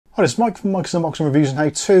Hi, this is Mike from Mike's Unboxing Reviews and How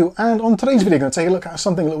To, and on today's video I'm going to take a look at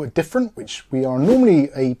something a little bit different, which we are normally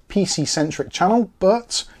a PC-centric channel,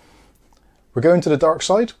 but we're going to the dark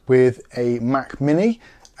side with a Mac Mini.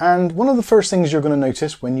 And one of the first things you're going to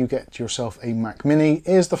notice when you get yourself a Mac Mini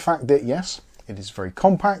is the fact that, yes, it is very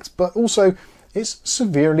compact, but also it's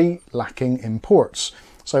severely lacking in ports.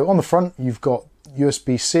 So on the front, you've got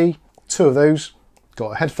USB-C, two of those, got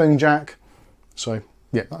a headphone jack, so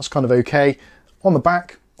yeah, that's kind of okay. On the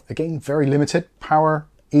back, again, very limited, power,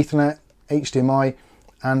 Ethernet, HDMI,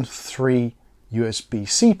 and 3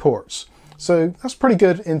 USB-C ports. So that's pretty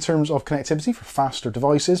good in terms of connectivity for faster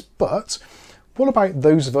devices, but what about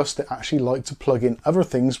those of us that actually like to plug in other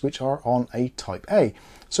things which are on a Type A?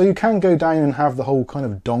 So you can go down and have the whole kind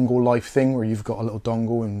of dongle life thing where you've got a little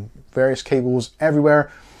dongle and various cables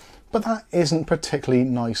everywhere, but that isn't particularly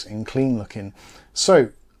nice and clean looking. So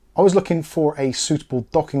I was looking for a suitable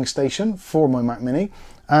docking station for my Mac Mini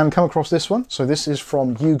and come across this one. So this is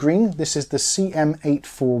from UGREEN. This is the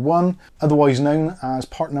CM841, otherwise known as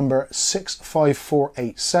part number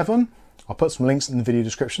 65487. I'll put some links in the video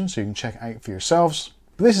description so you can check it out for yourselves.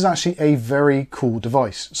 But this is actually a very cool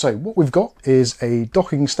device. So what we've got is a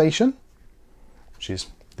docking station, which is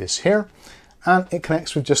this here, and it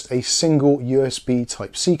connects with just a single USB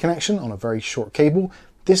Type-C connection on a very short cable.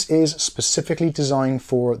 This is specifically designed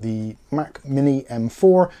for the Mac Mini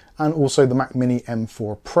M4 and also the Mac Mini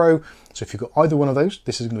M4 Pro. So if you've got either one of those,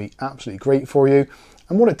 this is going to be absolutely great for you.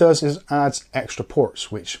 And what it does is adds extra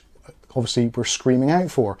ports, which obviously we're screaming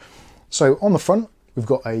out for. So on the front, we've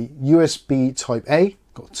got a USB Type A,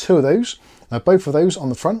 got two of those. Now both of those on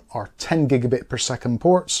the front are 10 gigabit per second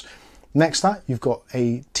ports. Next to that, you've got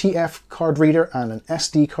a TF card reader and an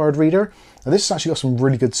SD card reader. Now this has actually got some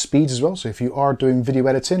really good speeds as well, so if you are doing video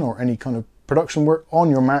editing or any kind of production work on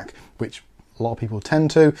your Mac, which a lot of people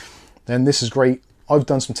tend to, then this is great. I've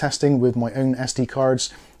done some testing with my own SD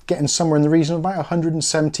cards, getting somewhere in the region of about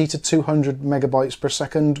 170 to 200 megabytes per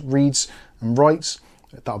second reads and writes.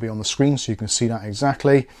 That'll be on the screen so you can see that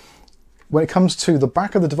exactly. When it comes to the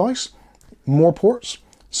back of the device, more ports.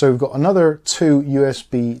 So we've got another two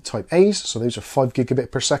USB Type A's, so those are 5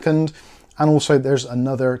 gigabit per second, and also there's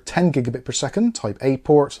another 10 gigabit per second Type A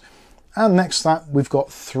port, and next to that we've got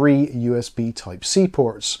 3 USB Type C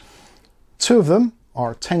ports. Two of them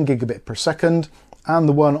are 10 gigabit per second, and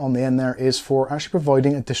the one on the end there is for actually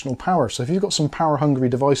providing additional power. So if you've got some power hungry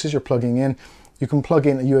devices you're plugging in, you can plug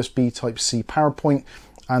in a USB Type C power point,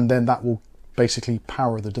 and then that will basically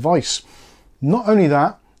power the device. Not only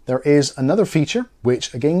that, there is another feature,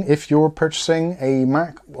 which again, if you're purchasing a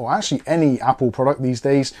Mac, or actually any Apple product these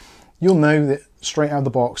days, you'll know that straight out of the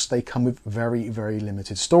box, they come with very, very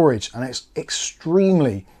limited storage, and it's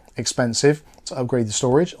extremely expensive to upgrade the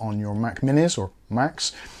storage on your Mac Minis or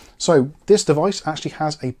Macs. So this device actually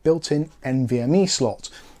has a built-in NVMe slot.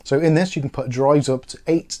 So in this, you can put drives up to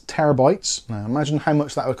 8 terabytes. Now imagine how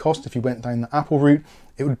much that would cost if you went down the Apple route.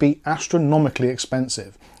 It would be astronomically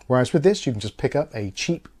expensive. Whereas with this, you can just pick up a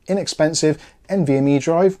cheap, inexpensive NVMe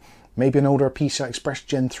drive, maybe an older PCI Express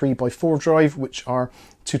Gen 3x4 drive, which are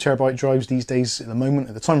 2 terabyte drives these days at the moment,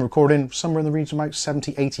 at the time of recording, somewhere in the region of about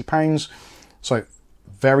 70, 80 pounds. So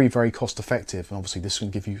very, very cost effective. And obviously this can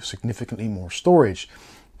give you significantly more storage.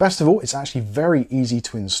 Best of all, it's actually very easy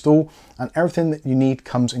to install, and everything that you need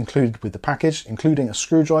comes included with the package, including a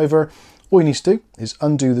screwdriver. All you need to do is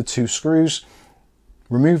undo the 2 screws,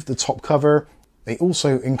 remove the top cover. They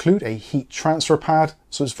also include a heat transfer pad,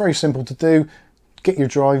 so it's very simple to do. Get your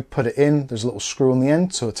drive, put it in, there's a little screw on the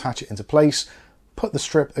end to attach it into place, put the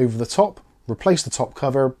strip over the top, replace the top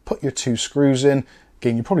cover, put your 2 screws in.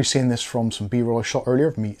 Again, you're probably seeing this from some B-roll I shot earlier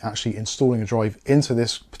of me actually installing a drive into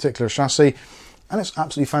this particular chassis, and it's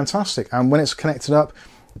absolutely fantastic. And when it's connected up,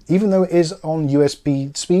 even though it is on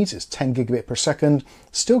USB speeds, it's 10 gigabit per second,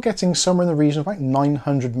 still getting somewhere in the region of about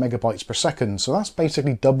 900 megabytes per second. So that's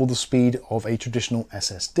basically double the speed of a traditional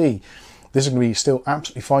SSD. This is going to be still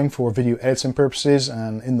absolutely fine for video editing purposes,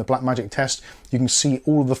 and in the Blackmagic test, you can see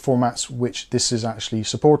all of the formats which this is actually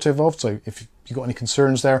supportive of. So if you've got any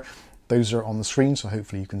concerns there, those are on the screen, so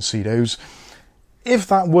hopefully you can see those. If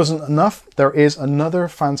that wasn't enough, there is another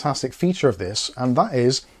fantastic feature of this, and that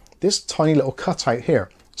is this tiny little cutout here.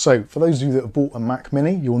 So for those of you that have bought a Mac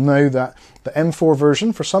Mini, you'll know that the M4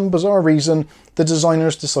 version, for some bizarre reason, the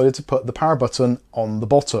designers decided to put the power button on the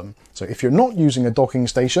bottom. So if you're not using a docking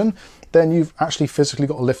station, then you've actually physically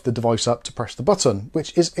got to lift the device up to press the button,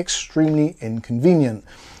 which is extremely inconvenient.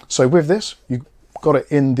 So with this, you've got it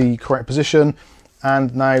in the correct position,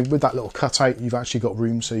 and now with that little cutout, you've actually got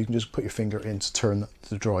room so you can just put your finger in to turn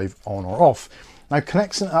the drive on or off. Now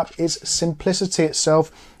connecting it up is simplicity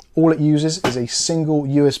itself. All it uses is a single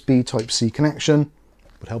USB Type-C connection.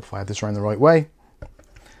 Would help if I had this around the right way.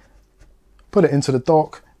 Put it into the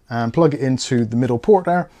dock and plug it into the middle port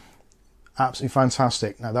there. Absolutely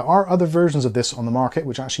fantastic. Now there are other versions of this on the market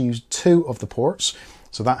which actually use 2 of the ports.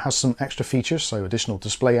 So that has some extra features, so additional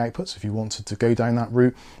display outputs if you wanted to go down that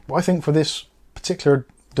route. But I think for this particular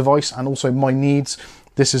device and also my needs,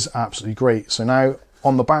 this is absolutely great. So now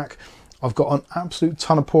on the back, I've got an absolute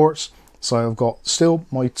ton of ports. So I've got still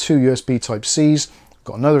my 2 USB Type-Cs,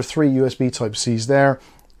 got another 3 USB Type-Cs there,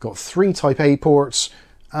 got 3 Type-A ports,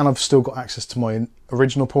 and I've still got access to my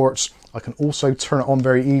original ports. I can also turn it on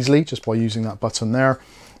very easily just by using that button there.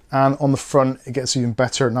 And on the front, it gets even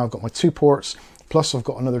better. Now I've got my 2 ports, plus I've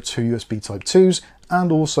got another 2 USB Type-2s,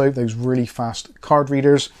 and also those really fast card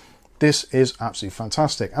readers. This is absolutely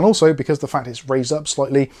fantastic. And also, because the fact it's raised up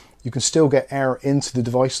slightly, you can still get air into the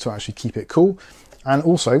device to actually keep it cool. And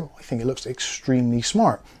also, I think it looks extremely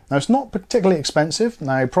smart. Now, it's not particularly expensive.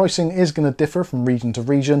 Now, pricing is going to differ from region to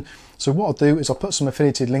region. So what I'll do is I'll put some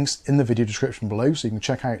affiliated links in the video description below so you can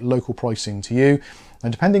check out local pricing to you.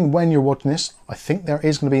 And depending when you're watching this, I think there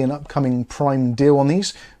is going to be an upcoming Prime deal on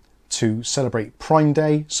these to celebrate Prime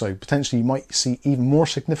Day. So potentially you might see even more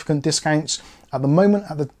significant discounts. At the moment,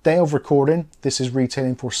 at the day of recording, this is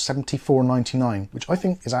retailing for $74.99, which I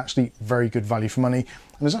think is actually very good value for money.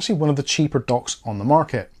 And is actually one of the cheaper docks on the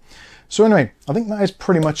market. So anyway, I think that is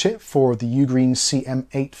pretty much it for the UGREEN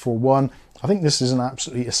CM841. I think this is an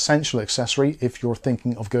absolutely essential accessory if you're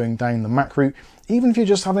thinking of going down the Mac route. Even if you're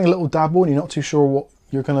just having a little dabble and you're not too sure what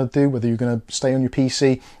you're going to do, whether you're going to stay on your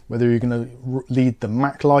PC, whether you're going to lead the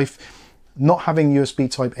Mac life. Not having USB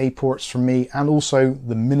Type-A ports for me, and also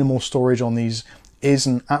the minimal storage on these, is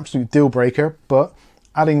an absolute deal breaker, but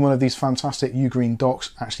adding one of these fantastic UGREEN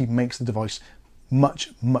docks actually makes the device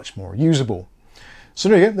much more usable. So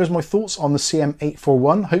there you go, there's my thoughts on the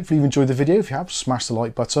CM841. Hopefully you've enjoyed the video. If you have, smash the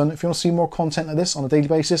like button. If you want to see more content like this on a daily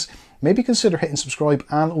basis, maybe consider hitting subscribe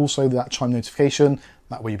and also that chime notification.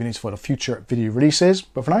 That way you'll be notified of future video releases.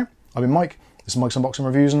 But for now, I've been Mike. This is Mike's Unboxing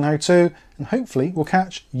Reviews and How To, and hopefully we'll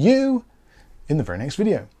catch you in the very next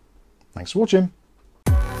video. Thanks for watching.